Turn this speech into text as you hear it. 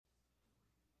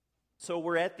So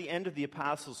we're at the end of the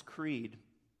Apostles' Creed.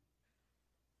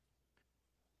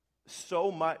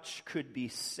 So much could be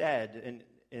said,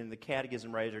 and the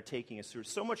Catechism writers are taking us through.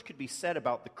 So much could be said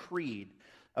about the Creed,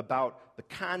 about the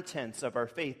contents of our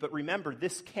faith. But remember,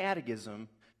 this Catechism,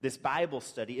 this Bible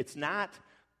study, it's not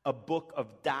a book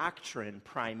of doctrine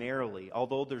primarily,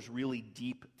 although there's really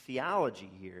deep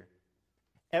theology here.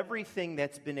 Everything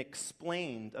that's been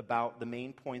explained about the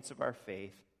main points of our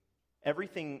faith,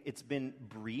 everything, it's been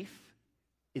brief,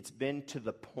 it's been to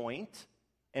the point,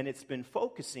 and it's been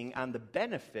focusing on the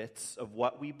benefits of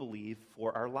what we believe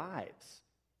for our lives.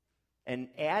 And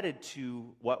added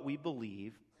to what we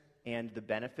believe and the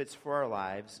benefits for our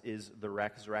lives is the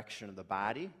resurrection of the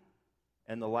body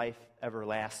and the life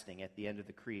everlasting at the end of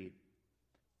the Creed.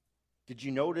 Did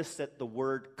you notice that the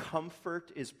word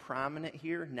comfort is prominent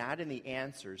here? Not in the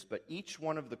answers, but each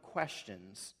one of the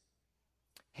questions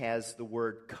has the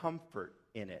word comfort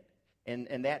in it.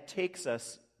 And that takes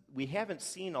us, we haven't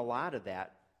seen a lot of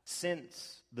that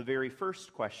since the very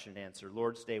first question answer,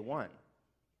 Lord's Day 1,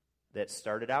 that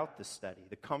started out the study.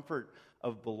 The comfort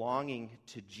of belonging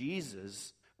to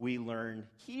Jesus, we learn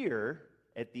here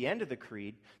at the end of the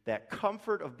Creed, that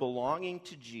comfort of belonging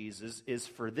to Jesus is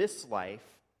for this life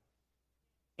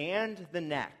and the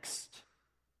next.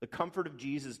 The comfort of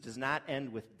Jesus does not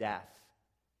end with death.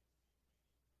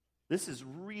 This is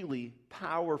really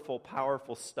powerful,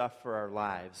 powerful stuff for our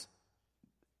lives.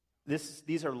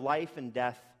 These are life and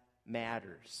death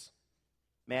matters.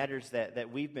 Matters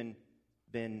that we've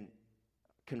been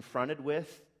confronted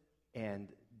with and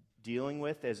dealing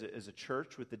with as a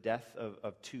church with the death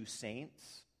of two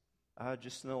saints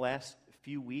just in the last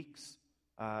few weeks,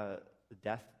 the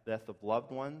death of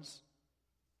loved ones.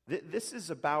 This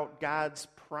is about God's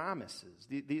promises.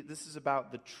 This is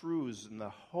about the truths and the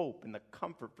hope and the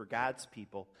comfort for God's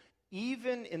people,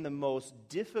 even in the most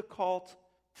difficult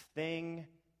thing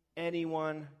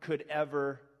anyone could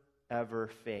ever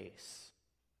face,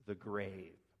 the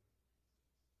grave.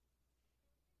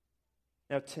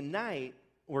 Now tonight,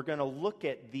 we're going to look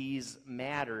at these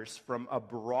matters from a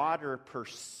broader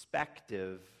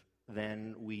perspective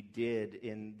than we did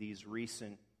in these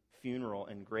recent funeral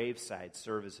and graveside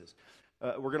services.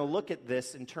 We're going to look at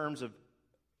this in terms of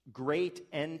great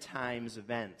end times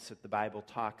events that the Bible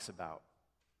talks about.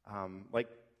 Like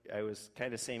I was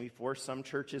kind of saying before, some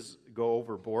churches go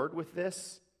overboard with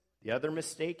this. The other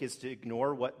mistake is to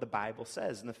ignore what the Bible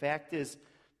says. And the fact is,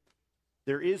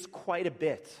 there is quite a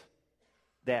bit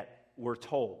that we're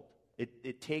told.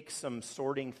 It takes some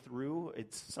sorting through.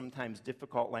 It's sometimes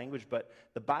difficult language, but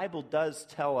the Bible does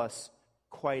tell us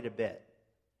quite a bit.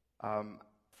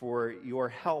 For your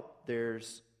help,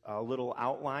 there's a little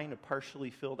outline, a partially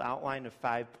filled outline of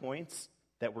 5 points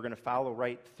that we're going to follow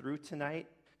right through tonight.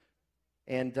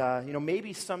 And,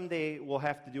 maybe someday we'll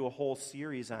have to do a whole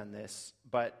series on this,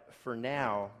 but for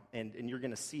now, and you're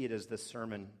going to see it as the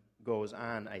sermon goes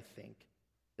on, I think,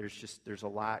 there's a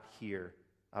lot here.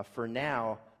 For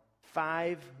now,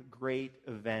 5 great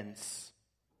events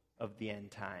of the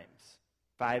end times.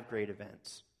 5 great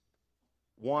events.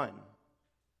 1,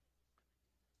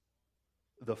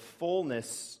 the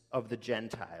fullness of the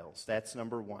Gentiles. That's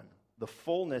number 1. The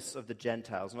fullness of the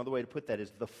Gentiles. Another way to put that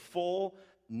is the full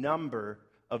number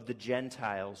of the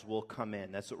Gentiles will come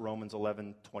in. That's what Romans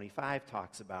 11:25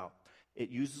 talks about. It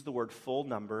uses the word full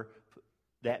number.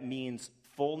 That means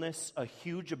fullness, a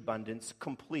huge abundance,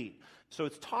 complete. So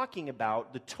it's talking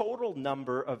about the total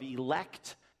number of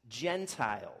elect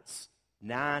Gentiles.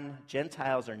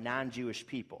 Gentiles are non-Jewish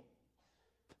people.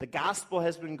 The gospel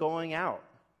has been going out.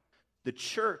 The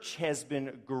church has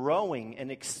been growing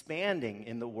and expanding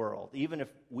in the world, even if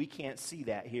we can't see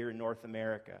that here in North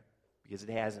America, because it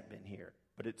hasn't been here,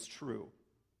 but it's true.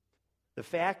 The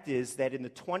fact is that in the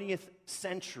 20th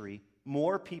century,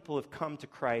 more people have come to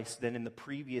Christ than in the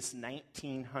previous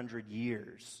 1900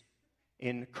 years.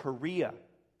 In Korea,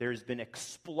 there's been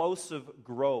explosive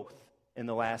growth in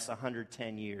the last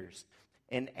 110 years.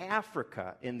 In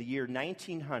Africa, in the year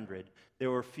 1900, there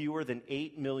were fewer than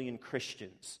 8 million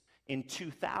Christians. In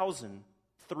 2000,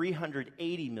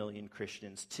 380 million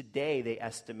Christians. Today, they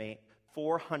estimate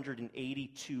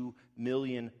 482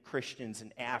 million Christians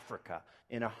in Africa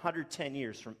in 110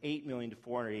 years, from 8 million to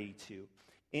 482.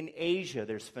 In Asia,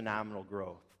 there's phenomenal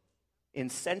growth. In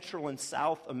Central and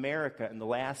South America in the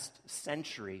last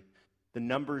century, the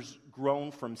number's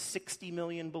grown from 60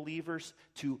 million believers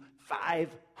to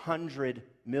 500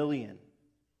 million.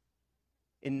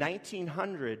 In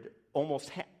 1900,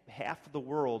 almost half of the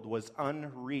world was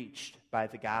unreached by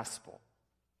the gospel.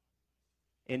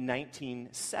 In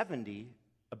 1970,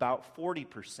 about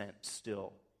 40%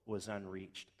 still was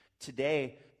unreached.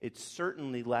 Today, it's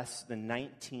certainly less than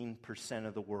 19%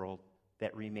 of the world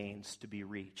that remains to be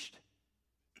reached.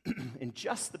 In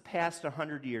just the past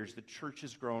 100 years, the church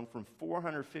has grown from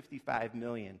 455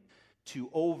 million to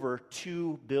over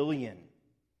 2 billion.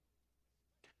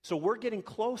 So we're getting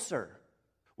closer.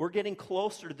 We're getting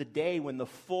closer to the day when the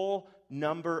full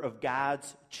number of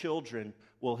God's children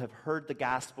will have heard the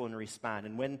gospel and respond.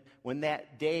 And when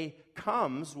that day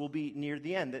comes, we'll be near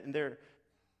the end. And there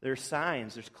are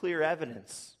signs, there's clear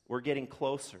evidence. We're getting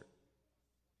closer.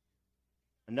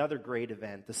 Another great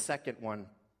event, the second one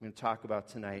I'm going to talk about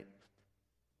tonight,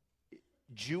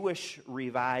 Jewish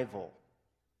revival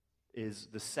is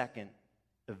the second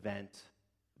event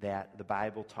that the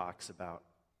Bible talks about.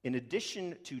 In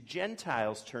addition to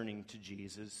Gentiles turning to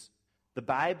Jesus, the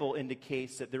Bible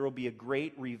indicates that there will be a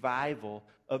great revival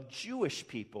of Jewish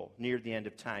people near the end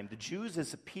of time. The Jews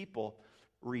as a people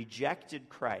rejected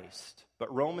Christ,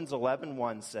 but Romans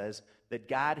 11:1 says that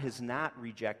God has not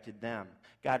rejected them.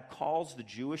 God calls the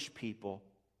Jewish people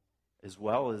as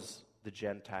well as the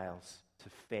Gentiles to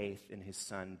faith in his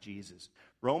Son, Jesus.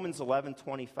 Romans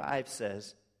 11:25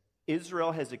 says,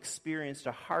 Israel has experienced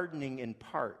a hardening in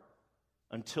part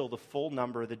until the full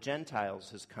number of the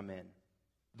Gentiles has come in.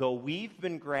 Though we've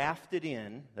been grafted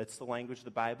in, that's the language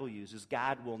the Bible uses,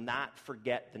 God will not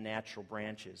forget the natural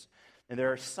branches. And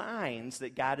there are signs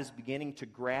that God is beginning to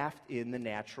graft in the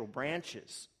natural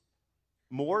branches.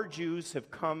 More Jews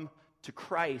have come to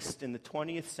Christ in the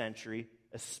 20th century,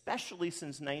 especially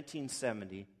since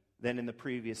 1970, than in the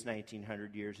previous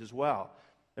 1900 years as well.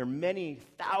 There are many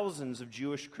thousands of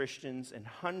Jewish Christians and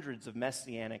hundreds of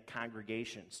Messianic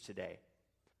congregations today.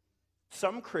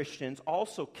 Some Christians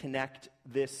also connect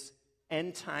this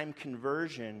end-time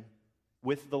conversion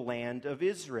with the land of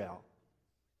Israel.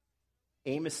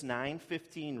 Amos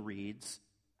 9:15 reads,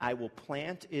 I will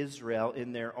plant Israel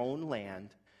in their own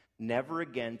land, never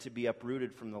again to be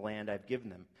uprooted from the land I've given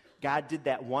them. God did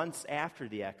that once after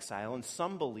the exile, and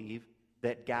some believe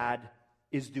that God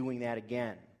is doing that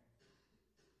again.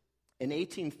 In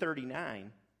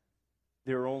 1839,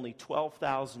 there were only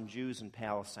 12,000 Jews in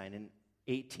Palestine. In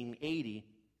 1880,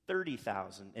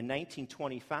 30,000. In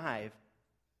 1925,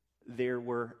 there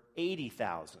were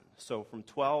 80,000. So from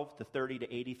 12 to 30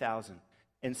 to 80,000.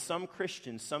 And some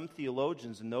Christians, some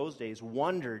theologians in those days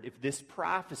wondered if this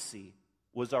prophecy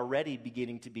was already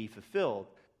beginning to be fulfilled.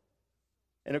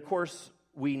 And of course,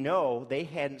 we know they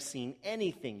hadn't seen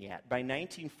anything yet. By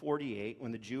 1948,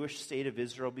 when the Jewish state of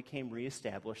Israel became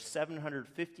reestablished,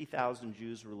 750,000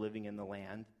 Jews were living in the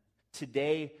land.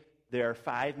 Today, there are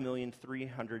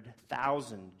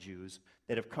 5,300,000 Jews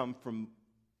that have come from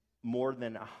more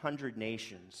than 100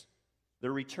 nations.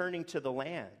 They're returning to the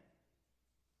land.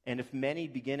 And if many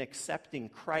begin accepting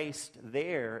Christ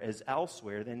there as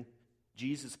elsewhere, then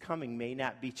Jesus' coming may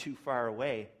not be too far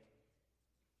away.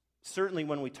 Certainly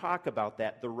when we talk about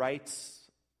that,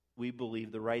 we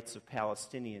believe the rights of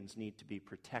Palestinians need to be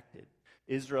protected.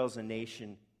 Israel as a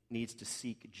nation needs to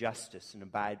seek justice and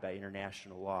abide by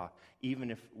international law,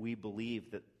 even if we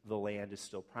believe that the land is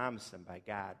still promised them by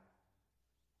God.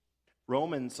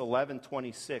 Romans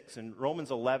 11:26, and Romans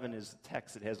 11 is the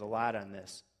text that has a lot on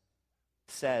this,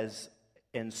 says,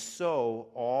 and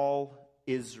so all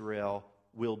Israel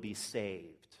will be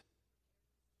saved.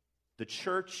 The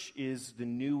church is the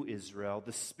new Israel,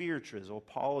 the spiritual Israel.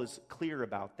 Paul is clear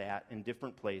about that in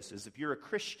different places. If you're a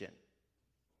Christian,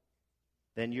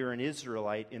 then you're an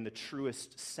Israelite in the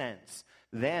truest sense.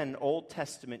 Then Old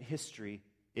Testament history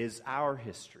is our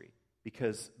history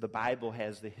because the Bible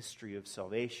has the history of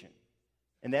salvation.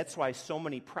 And that's why so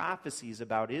many prophecies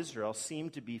about Israel seem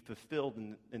to be fulfilled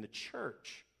in the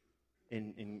church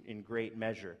in great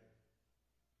measure.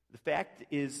 The fact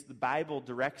is, the Bible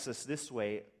directs us this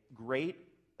way. Great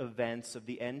events of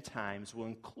the end times will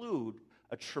include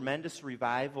a tremendous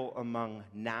revival among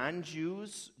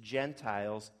non-Jews,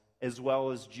 Gentiles, as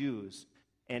well as Jews.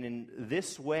 And in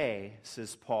this way,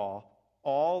 says Paul,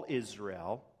 all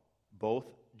Israel, both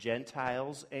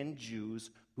Gentiles and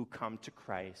Jews who come to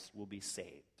Christ, will be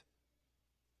saved.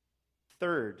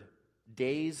 Third,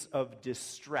 days of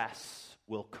distress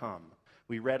will come.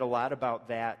 We read a lot about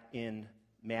that in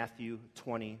Matthew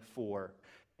 24.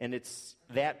 And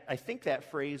I think that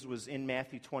phrase was in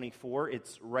Matthew 24.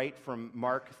 It's right from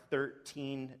Mark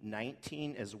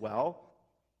 13:19 as well.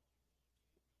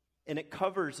 And it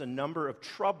covers a number of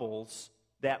troubles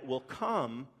that will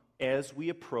come as we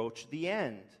approach the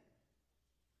end.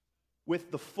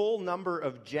 With the full number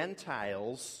of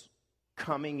Gentiles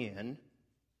coming in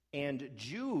and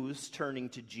Jews turning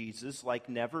to Jesus like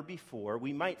never before,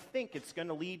 we might think it's going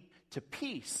to lead to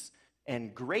peace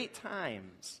and great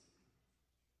times.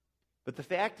 But the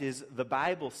fact is, the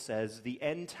Bible says the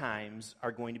end times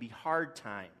are going to be hard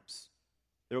times.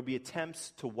 There will be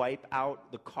attempts to wipe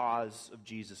out the cause of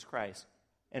Jesus Christ.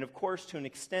 And of course, to an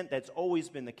extent, that's always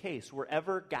been the case.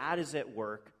 Wherever God is at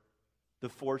work, the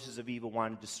forces of evil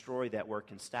want to destroy that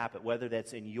work and stop it, whether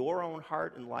that's in your own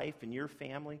heart and life, in your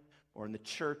family, or in the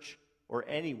church, or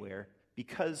anywhere,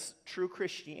 because true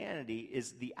Christianity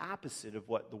is the opposite of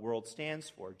what the world stands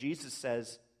for. Jesus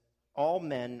says, all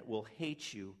men will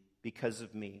hate you because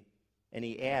of me. And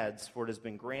he adds, for it has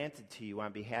been granted to you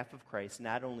on behalf of Christ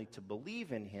not only to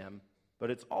believe in him, but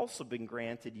it's also been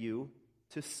granted you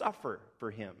to suffer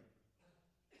for him.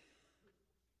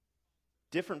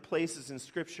 Different places in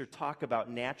Scripture talk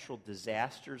about natural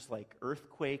disasters like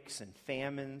earthquakes and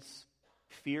famines,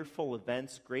 fearful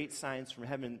events, great signs from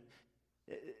heaven.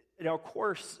 Now, of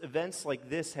course, events like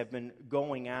this have been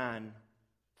going on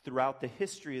throughout the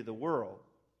history of the world.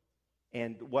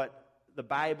 And what the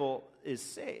Bible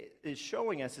is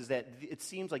showing us is that it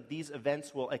seems like these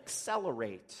events will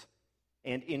accelerate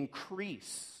and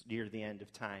increase near the end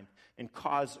of time and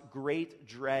cause great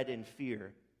dread and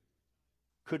fear.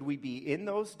 Could we be in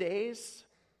those days?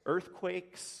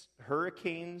 Earthquakes,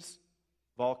 hurricanes,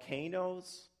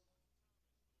 volcanoes?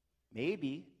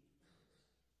 Maybe.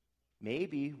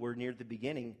 Maybe we're near the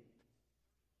beginning.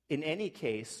 In any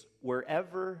case,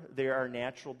 wherever there are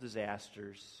natural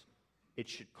disasters, it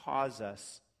should cause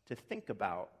us to think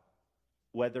about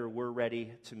whether we're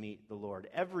ready to meet the Lord.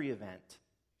 Every event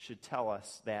should tell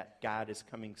us that God is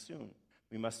coming soon.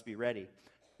 We must be ready.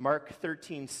 Mark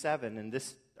 13:7,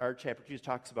 and our chapter 2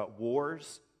 talks about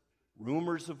wars,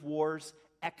 rumors of wars,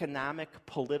 economic,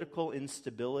 political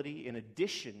instability, in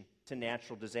addition to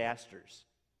natural disasters.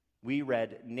 We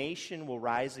read, nation will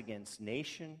rise against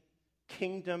nation,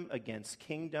 kingdom against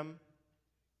kingdom.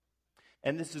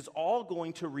 And this is all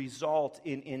going to result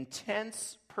in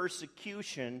intense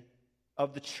persecution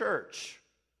of the church.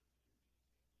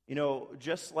 You know,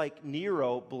 just like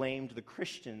Nero blamed the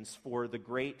Christians for the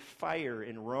great fire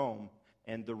in Rome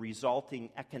and the resulting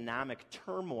economic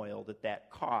turmoil that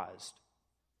caused,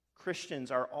 Christians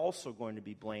are also going to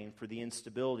be blamed for the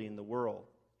instability in the world.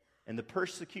 And the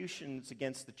persecutions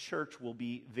against the church will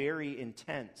be very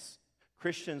intense.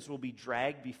 Christians will be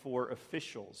dragged before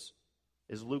officials,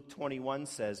 as Luke 21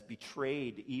 says,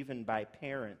 betrayed even by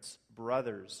parents,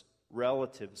 brothers,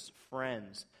 relatives,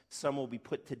 friends. Some will be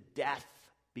put to death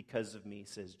because of me,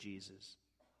 says Jesus.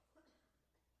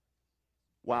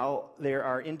 While there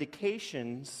are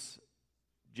indications,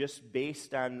 just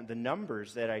based on the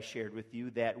numbers that I shared with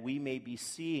you, that we may be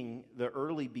seeing the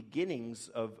early beginnings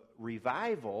of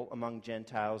revival among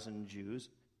Gentiles and Jews,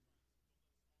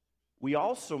 we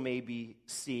also may be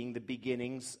seeing the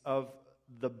beginnings of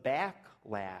the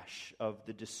backlash of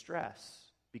the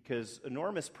distress, because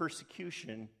enormous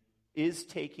persecution is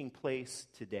taking place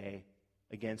today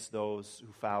against those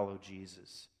who follow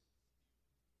Jesus.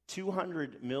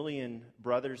 200 million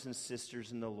brothers and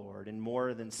sisters in the Lord in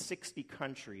more than 60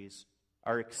 countries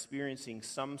are experiencing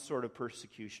some sort of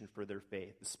persecution for their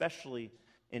faith, especially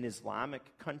in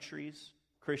Islamic countries.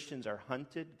 Christians are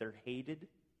hunted, they're hated,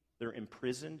 they're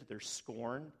imprisoned, they're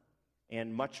scorned,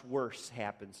 and much worse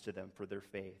happens to them for their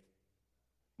faith.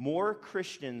 More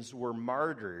Christians were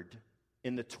martyred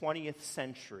in the 20th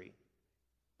century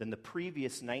than the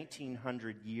previous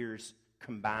 1900 years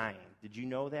combined. Did you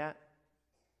know that?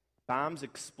 Bombs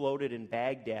exploded in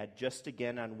Baghdad just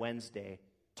again on Wednesday,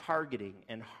 targeting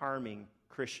and harming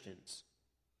Christians.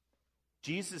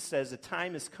 Jesus says a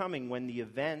time is coming when the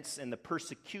events and the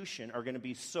persecution are going to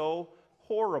be so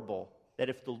horrible that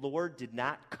if the Lord did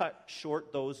not cut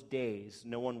short those days,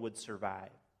 no one would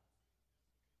survive.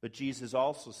 But Jesus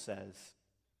also says,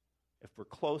 if we're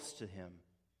close to him,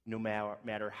 no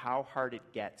matter how hard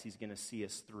it gets, he's going to see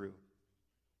us through.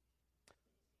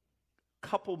 A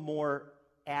couple more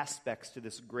aspects to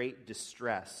this great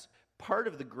distress. Part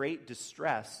of the great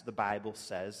distress, the Bible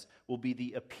says, will be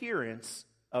the appearance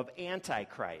of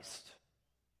Antichrist.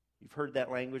 You've heard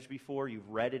that language before. You've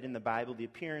read it in the Bible, the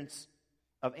appearance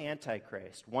of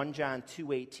Antichrist. 1 John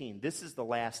 2:18. This is the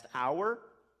last hour,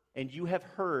 and you have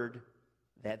heard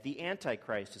that the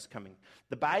Antichrist is coming.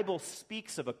 The Bible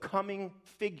speaks of a coming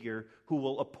figure who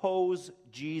will oppose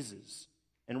Jesus.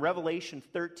 In Revelation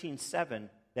 13:7,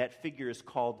 that figure is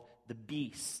called the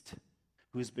beast,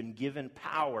 who's been given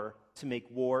power to make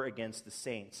war against the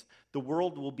saints. The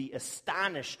world will be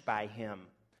astonished by him,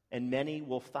 and many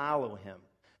will follow him.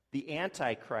 The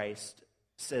Antichrist,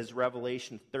 says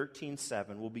Revelation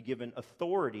 13:7, will be given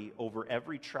authority over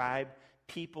every tribe,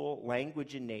 people,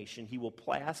 language, and nation. He will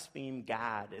blaspheme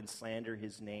God and slander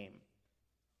his name.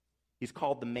 He's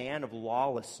called the man of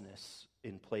lawlessness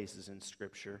in places in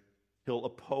Scripture. He'll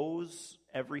oppose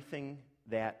everything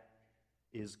that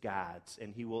is God's,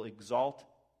 and he will exalt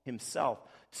himself.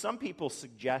 Some people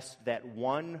suggest that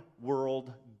one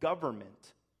world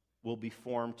government will be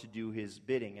formed to do his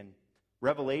bidding, and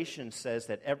Revelation says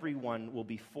that everyone will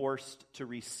be forced to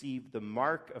receive the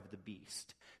mark of the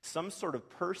beast, some sort of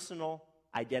personal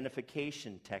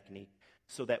identification technique,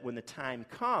 so that when the time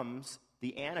comes,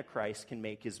 the Antichrist can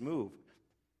make his move.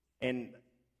 And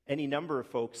any number of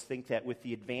folks think that with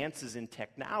the advances in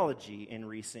technology in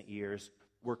recent years,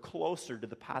 we're closer to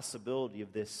the possibility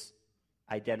of this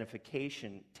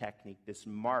identification technique, this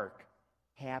mark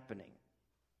happening.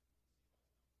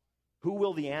 Who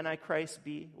will the Antichrist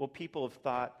be? Well, people have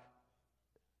thought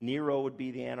Nero would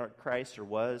be the Antichrist, or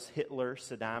was, Hitler,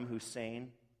 Saddam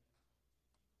Hussein.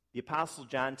 The Apostle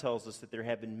John tells us that there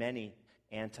have been many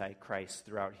Antichrists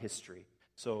throughout history.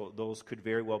 So those could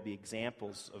very well be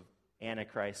examples of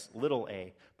Antichrist, little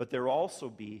a. But there will also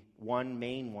be one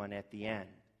main one at the end.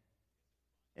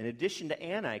 In addition to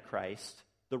Antichrist,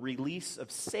 the release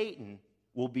of Satan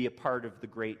will be a part of the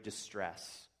great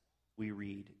distress we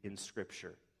read in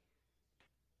Scripture.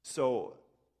 So,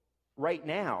 right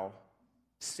now,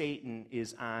 Satan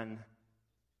is on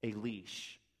a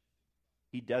leash.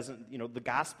 He doesn't, the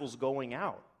gospel's going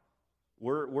out.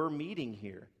 We're meeting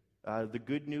here. The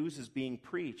good news is being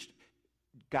preached.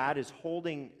 God is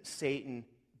holding Satan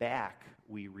back,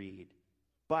 we read.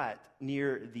 But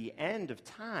near the end of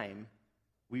time,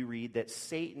 we read that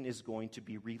Satan is going to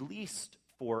be released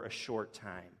for a short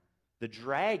time. The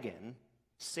dragon,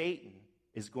 Satan,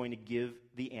 is going to give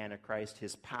the Antichrist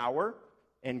his power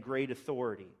and great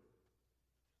authority.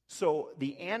 So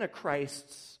the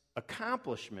Antichrist's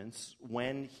accomplishments,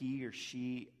 when he or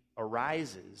she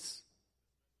arises,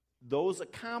 those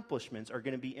accomplishments are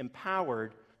going to be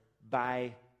empowered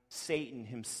by Satan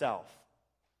himself.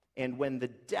 And when the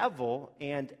devil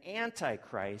and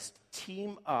Antichrist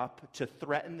team up to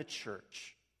threaten the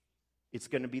church, it's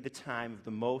going to be the time of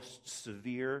the most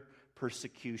severe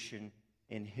persecution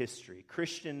in history.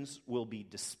 Christians will be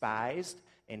despised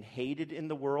and hated in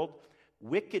the world.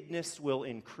 Wickedness will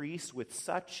increase with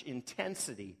such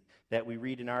intensity that we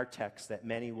read in our text that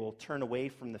many will turn away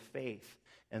from the faith,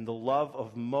 and the love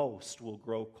of most will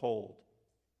grow cold.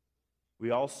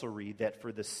 We also read that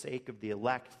for the sake of the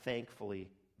elect, thankfully,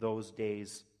 those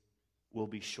days will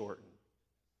be shortened.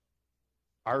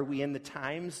 Are we in the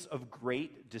times of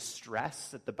great distress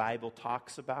that the Bible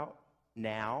talks about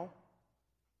now?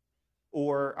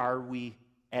 Or are we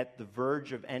at the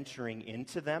verge of entering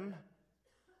into them?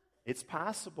 It's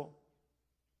possible.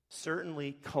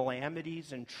 Certainly,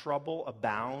 calamities and trouble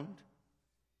abound.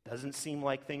 Doesn't seem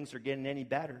like things are getting any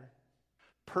better.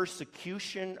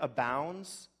 Persecution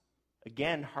abounds.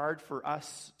 Again, hard for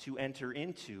us to enter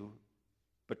into,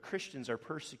 but Christians are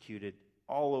persecuted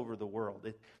all over the world.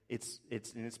 It's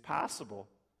possible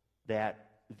that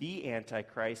the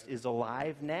Antichrist is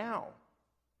alive now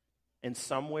and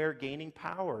somewhere gaining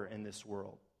power in this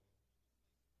world.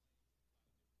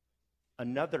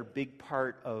 Another big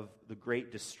part of the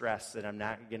great distress that I'm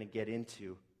not going to get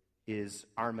into is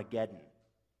Armageddon.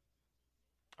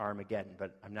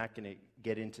 But I'm not going to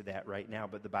get into that right now.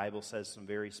 But the Bible says some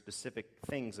very specific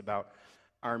things about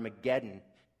Armageddon.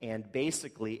 And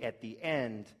basically, at the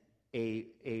end,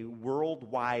 a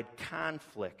worldwide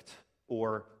conflict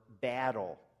or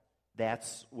battle.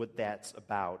 That's what that's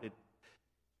about.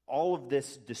 All of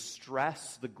this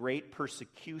distress, the great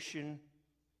persecution,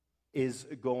 is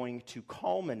going to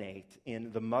culminate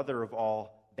in the mother of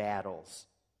all battles.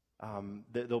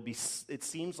 It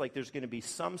seems like there's going to be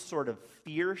some sort of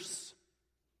fierce,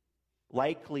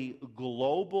 likely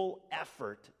global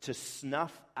effort to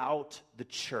snuff out the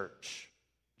church,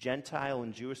 Gentile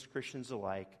and Jewish Christians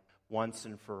alike, once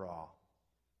and for all.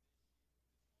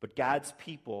 But God's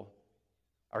people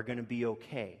are going to be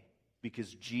okay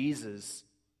because Jesus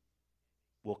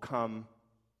will come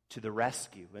to the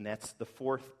rescue, and that's the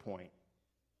fourth point.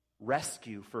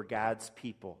 Rescue for God's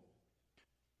people.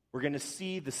 We're going to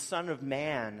see the Son of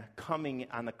Man coming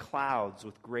on the clouds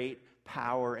with great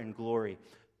power and glory.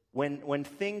 When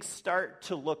things start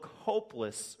to look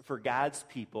hopeless for God's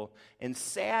people, and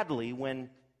sadly, when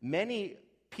many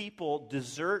people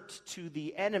desert to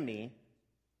the enemy,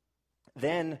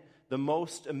 then the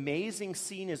most amazing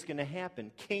scene is going to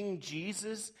happen. King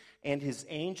Jesus and his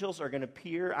angels are going to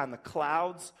appear on the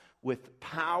clouds with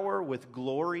power, with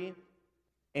glory.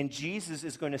 And Jesus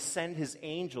is going to send his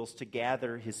angels to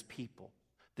gather his people.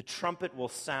 The trumpet will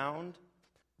sound.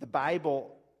 The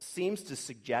Bible seems to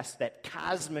suggest that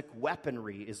cosmic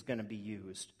weaponry is going to be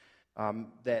used.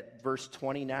 That verse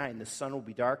 29, the sun will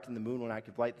be dark and the moon will not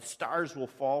give light. The stars will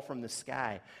fall from the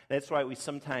sky. That's why we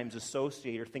sometimes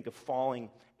associate or think of falling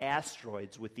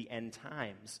asteroids with the end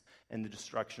times and the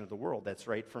destruction of the world. That's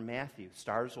right from Matthew.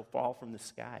 Stars will fall from the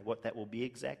sky. What that will be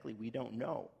exactly, we don't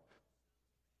know.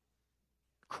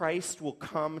 Christ will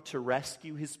come to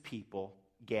rescue his people,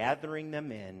 gathering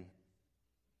them in,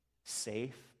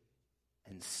 safe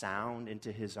and sound,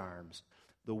 into his arms.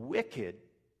 The wicked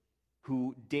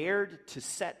who dared to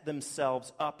set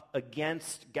themselves up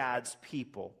against God's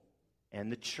people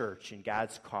and the church and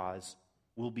God's cause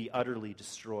will be utterly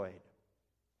destroyed.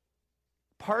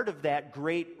 Part of that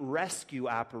great rescue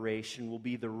operation will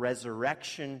be the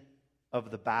resurrection of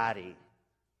the body.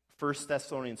 1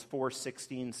 Thessalonians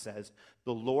 4:16 says,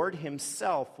 "The Lord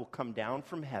himself will come down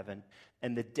from heaven,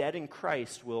 and the dead in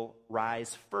Christ will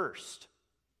rise first."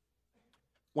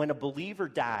 When a believer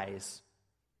dies,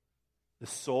 the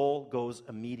soul goes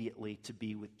immediately to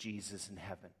be with Jesus in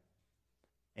heaven.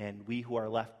 And we who are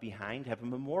left behind have a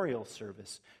memorial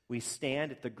service. We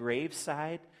stand at the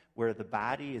graveside where the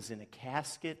body is in a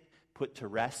casket, put to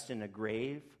rest in a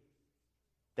grave.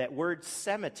 That word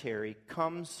cemetery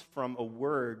comes from a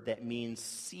word that means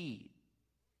seed.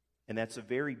 And that's a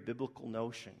very biblical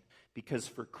notion, because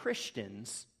for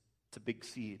Christians, it's a big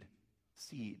seed.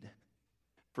 Seed.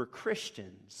 For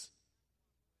Christians,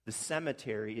 the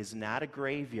cemetery is not a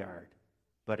graveyard,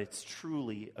 but it's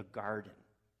truly a garden.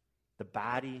 The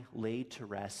body laid to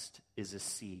rest is a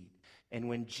seed. And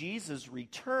when Jesus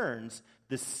returns,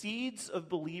 the seeds of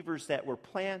believers that were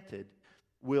planted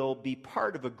will be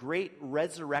part of a great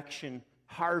resurrection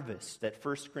harvest that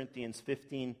 1 Corinthians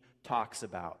 15 talks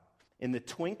about. In the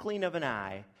twinkling of an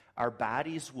eye, our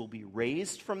bodies will be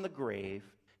raised from the grave,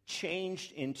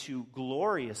 changed into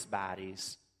glorious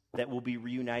bodies that will be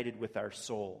reunited with our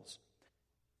souls.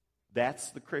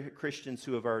 That's the Christians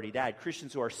who have already died.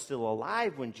 Christians who are still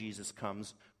alive when Jesus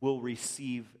comes will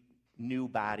receive new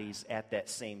bodies at that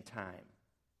same time.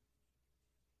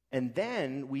 And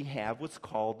then we have what's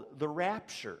called the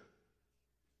rapture.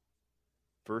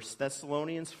 1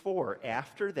 Thessalonians 4,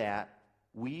 "After that,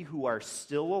 we who are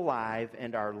still alive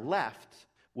and are left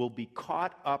will be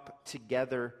caught up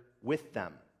together with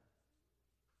them."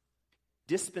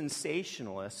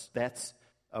 Dispensationalists, that's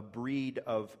a breed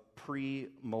of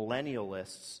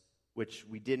premillennialists, which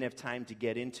we didn't have time to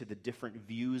get into the different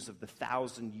views of the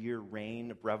 1,000-year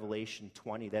reign of Revelation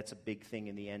 20. That's a big thing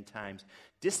in the end times.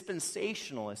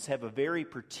 Dispensationalists have a very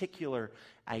particular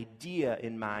idea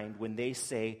in mind when they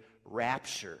say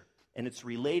rapture, and it's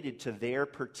related to their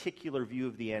particular view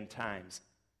of the end times.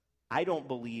 I don't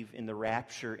believe in the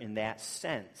rapture in that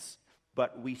sense,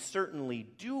 but we certainly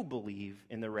do believe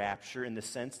in the rapture in the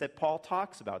sense that Paul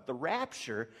talks about. The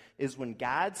rapture is when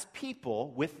God's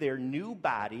people, with their new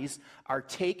bodies, are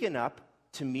taken up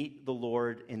to meet the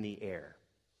Lord in the air.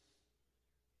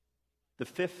 The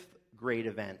fifth great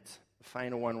event, the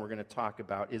final one we're going to talk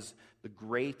about, is the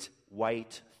great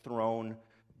white throne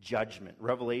judgment.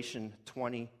 Revelation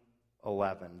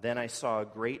 20:11. "Then I saw a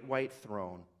great white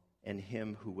throne and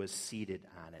him who was seated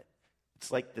on it." It's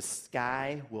like the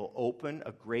sky will open,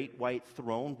 a great white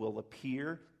throne will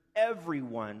appear,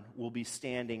 everyone will be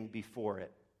standing before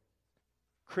it.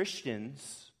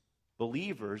 Christians,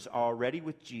 believers, are already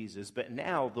with Jesus, but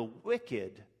now the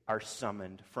wicked are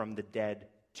summoned from the dead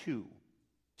too,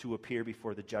 to appear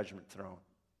before the judgment throne.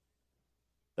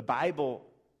 The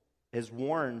Bible has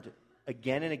warned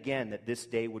again and again that this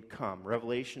day would come.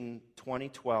 Revelation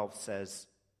 20:12 says,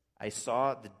 "I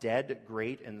saw the dead,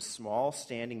 great and small,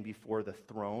 standing before the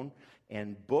throne,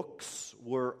 and books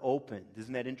were opened."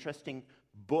 Isn't that interesting?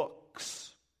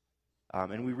 Books.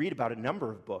 And we read about a number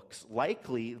of books.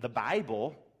 Likely, the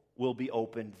Bible will be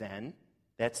opened then.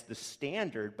 That's the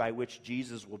standard by which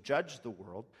Jesus will judge the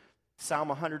world. Psalm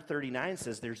 139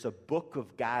 says there's a book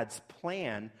of God's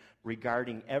plan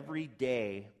regarding every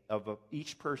day of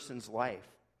each person's life.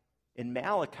 In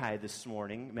Malachi this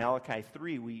morning, Malachi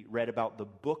 3, we read about the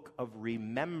book of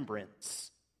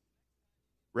remembrance.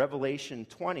 Revelation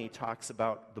 20 talks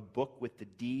about the book with the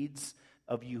deeds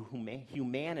of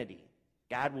humanity.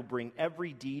 God will bring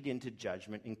every deed into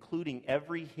judgment, including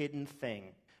every hidden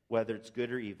thing, whether it's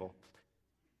good or evil.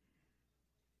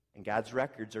 And God's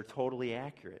records are totally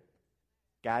accurate.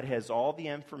 God has all the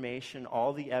information,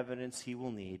 all the evidence he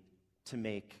will need to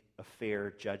make a fair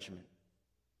judgment.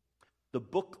 The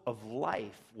book of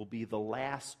life will be the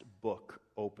last book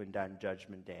opened on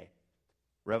Judgment Day.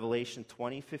 Revelation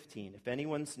 20:15, "If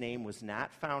anyone's name was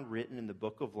not found written in the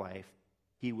book of life,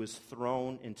 he was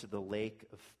thrown into the lake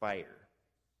of fire."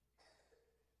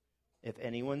 If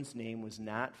anyone's name was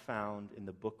not found in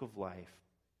the book of life,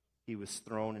 he was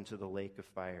thrown into the lake of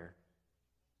fire.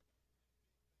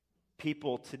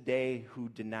 People today who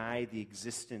deny the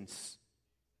existence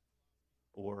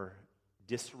or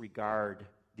disregard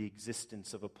the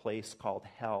existence of a place called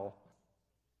hell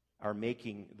are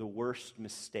making the worst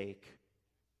mistake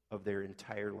of their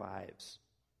entire lives.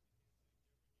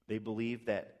 They believe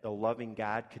that a loving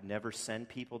God could never send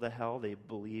people to hell. They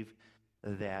believe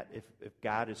that if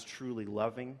God is truly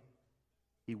loving,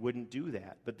 he wouldn't do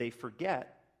that. But they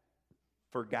forget,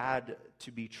 for God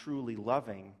to be truly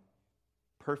loving,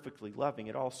 perfectly loving,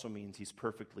 it also means he's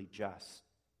perfectly just.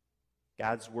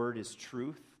 God's word is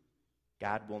truth.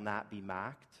 God will not be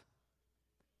mocked.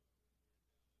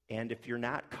 And if you're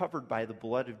not covered by the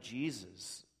blood of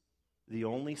Jesus, the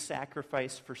only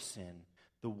sacrifice for sin,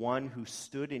 the one who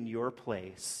stood in your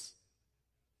place,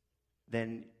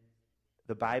 then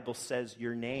the Bible says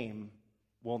your name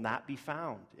will not be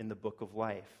found in the book of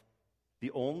life.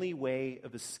 The only way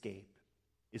of escape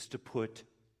is to put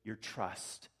your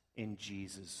trust in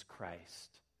Jesus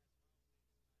Christ.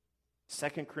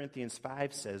 2 Corinthians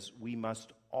 5 says we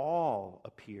must all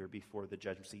appear before the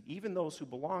judgment seat, even those who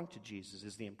belong to Jesus,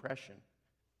 is the impression.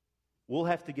 We'll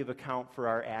have to give account for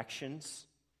our actions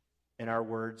and our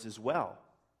words as well.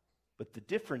 But the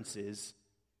difference is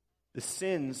the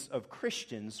sins of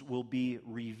Christians will be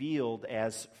revealed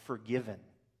as forgiven.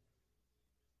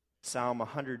 Psalm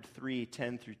 103,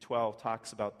 10 through 12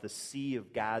 talks about the sea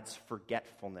of God's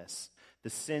forgetfulness. The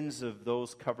sins of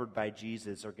those covered by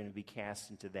Jesus are going to be cast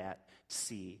into that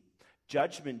sea.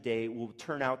 Judgment Day will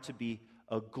turn out to be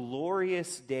a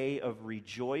glorious day of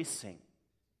rejoicing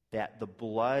that the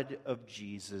blood of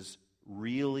Jesus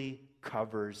really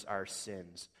covers our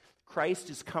sins. Christ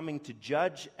is coming to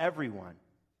judge everyone,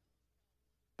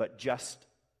 but just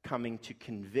coming to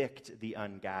convict the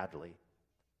ungodly.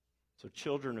 So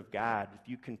children of God, if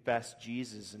you confess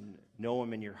Jesus and know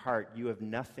him in your heart, you have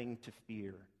nothing to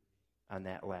fear on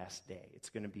that last day. It's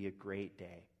going to be a great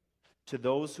day. To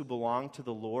those who belong to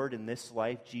the Lord in this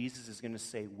life, Jesus is going to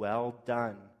say, "Well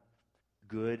done,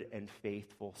 good and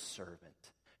faithful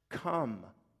servant. Come,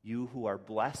 you who are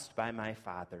blessed by my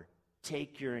Father,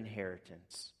 take your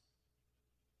inheritance."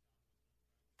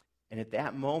 And at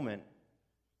that moment,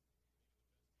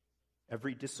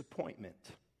 every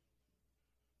disappointment,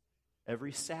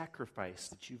 every sacrifice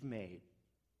that you've made,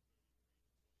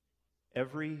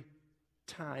 every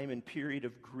time and period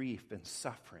of grief and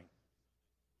suffering,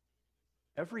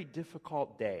 every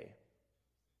difficult day,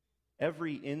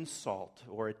 every insult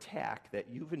or attack that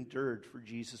you've endured for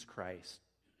Jesus Christ,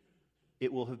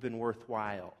 it will have been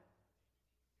worthwhile.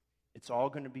 It's all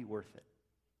going to be worth it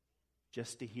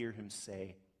just to hear him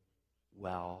say,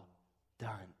 "Well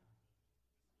done."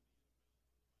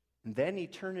 And then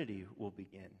eternity will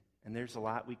begin. And there's a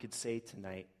lot we could say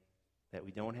tonight that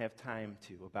we don't have time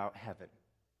to about heaven.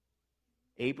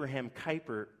 Abraham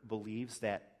Kuyper believes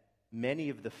that many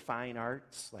of the fine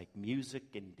arts, like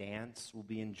music and dance, will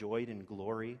be enjoyed in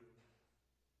glory.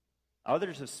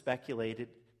 Others have speculated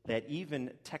that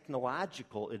even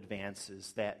technological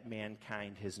advances that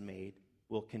mankind has made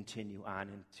will continue on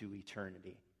into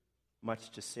eternity,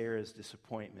 much to Sarah's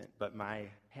disappointment, but my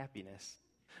happiness.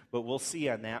 But we'll see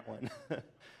on that one.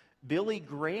 Billy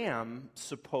Graham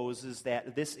supposes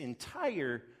that this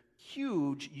entire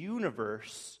huge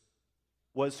universe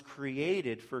was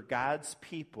created for God's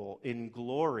people in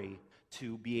glory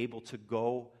to be able to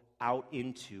go out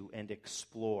into and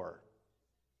explore.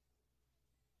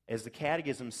 As the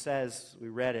Catechism says, we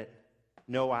read it,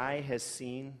 no eye has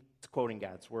seen, it's quoting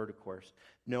God's word, of course,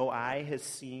 no eye has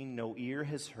seen, no ear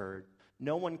has heard,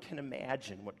 no one can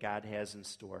imagine what God has in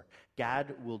store.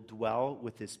 God will dwell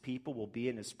with his people, will be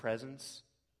in his presence.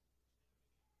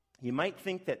 You might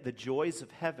think that the joys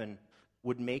of heaven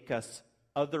would make us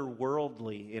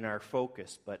otherworldly in our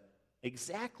focus, but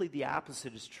exactly the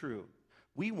opposite is true.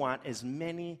 We want as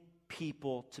many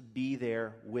people to be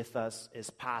there with us as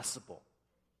possible.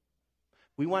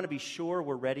 We want to be sure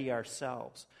we're ready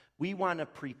ourselves. We want to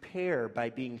prepare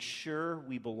by being sure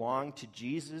we belong to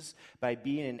Jesus, by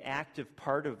being an active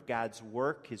part of God's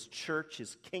work, his church,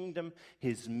 his kingdom,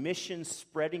 his mission,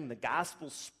 spreading the gospel,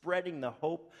 spreading the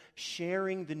hope,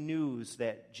 sharing the news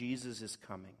that Jesus is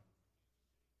coming.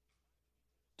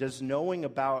 Does knowing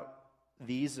about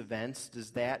these events,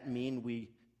 does that mean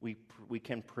we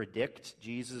can predict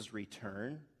Jesus'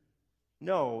 return?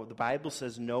 No, the Bible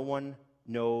says no one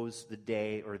knows the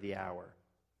day or the hour.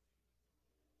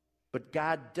 But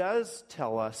God does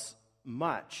tell us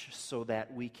much so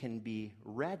that we can be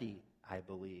ready, I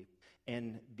believe,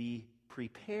 and be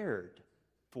prepared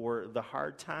for the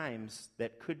hard times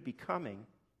that could be coming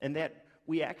and that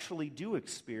we actually do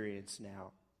experience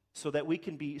now. so that we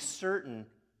can be certain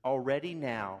already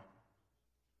now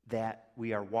that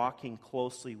we are walking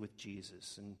closely with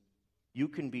Jesus. And you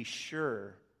can be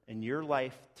sure in your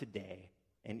life today,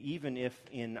 and even if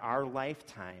in our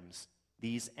lifetimes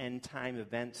these end-time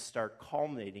events start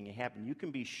culminating and happen, you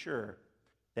can be sure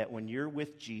that when you're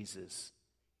with Jesus,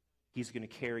 he's going to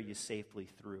carry you safely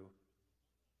through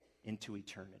into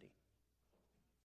eternity.